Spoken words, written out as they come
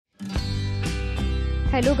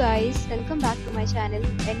Hello guys, welcome back to my channel,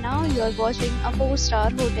 and now you are watching a 4-star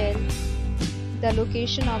hotel. The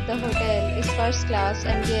location of the hotel is first class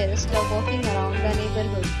and guests love walking around the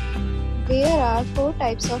neighborhood. There are 4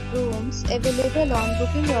 types of rooms available on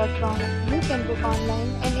booking.com. You can book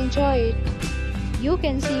online and enjoy it. You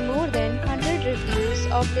can see more than 100 reviews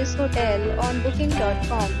of this hotel on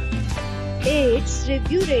booking.com. Its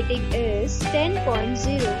review rating is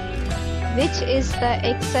 10.0, which is the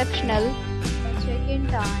exceptional. Check-in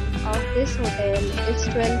time of this hotel is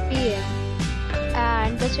 12 p.m.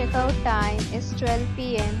 and the checkout time is 12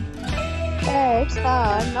 p.m. Pets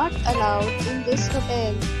are not allowed in this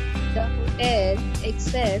hotel. The hotel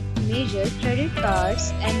accepts major credit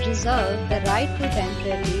cards and reserves the right to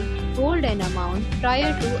temporarily hold an amount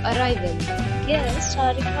prior to arrival. Guests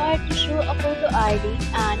are required to show a photo ID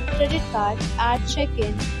and credit card at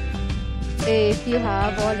check-in. If you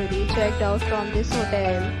have already checked out from this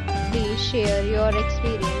hotel, please share your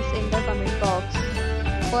experience in the comment box.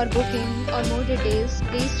 For booking or more details,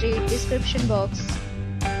 please read description box.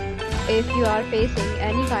 If you are facing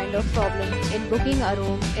any kind of problem in booking a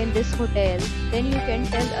room in this hotel, then you can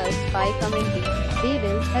tell us by commenting. We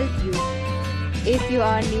will help you. If you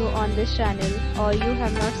are new on this channel or you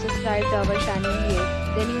have not subscribed our channel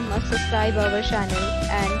yet, then you must subscribe our channel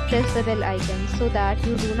and press the bell icon so that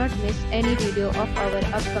you do not miss any video of our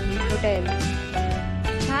upcoming hotel.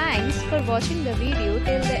 Thanks for watching the video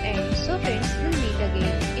till the end. So friends, we'll meet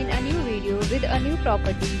again in a new video with a new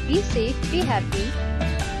property. Be safe, be happy.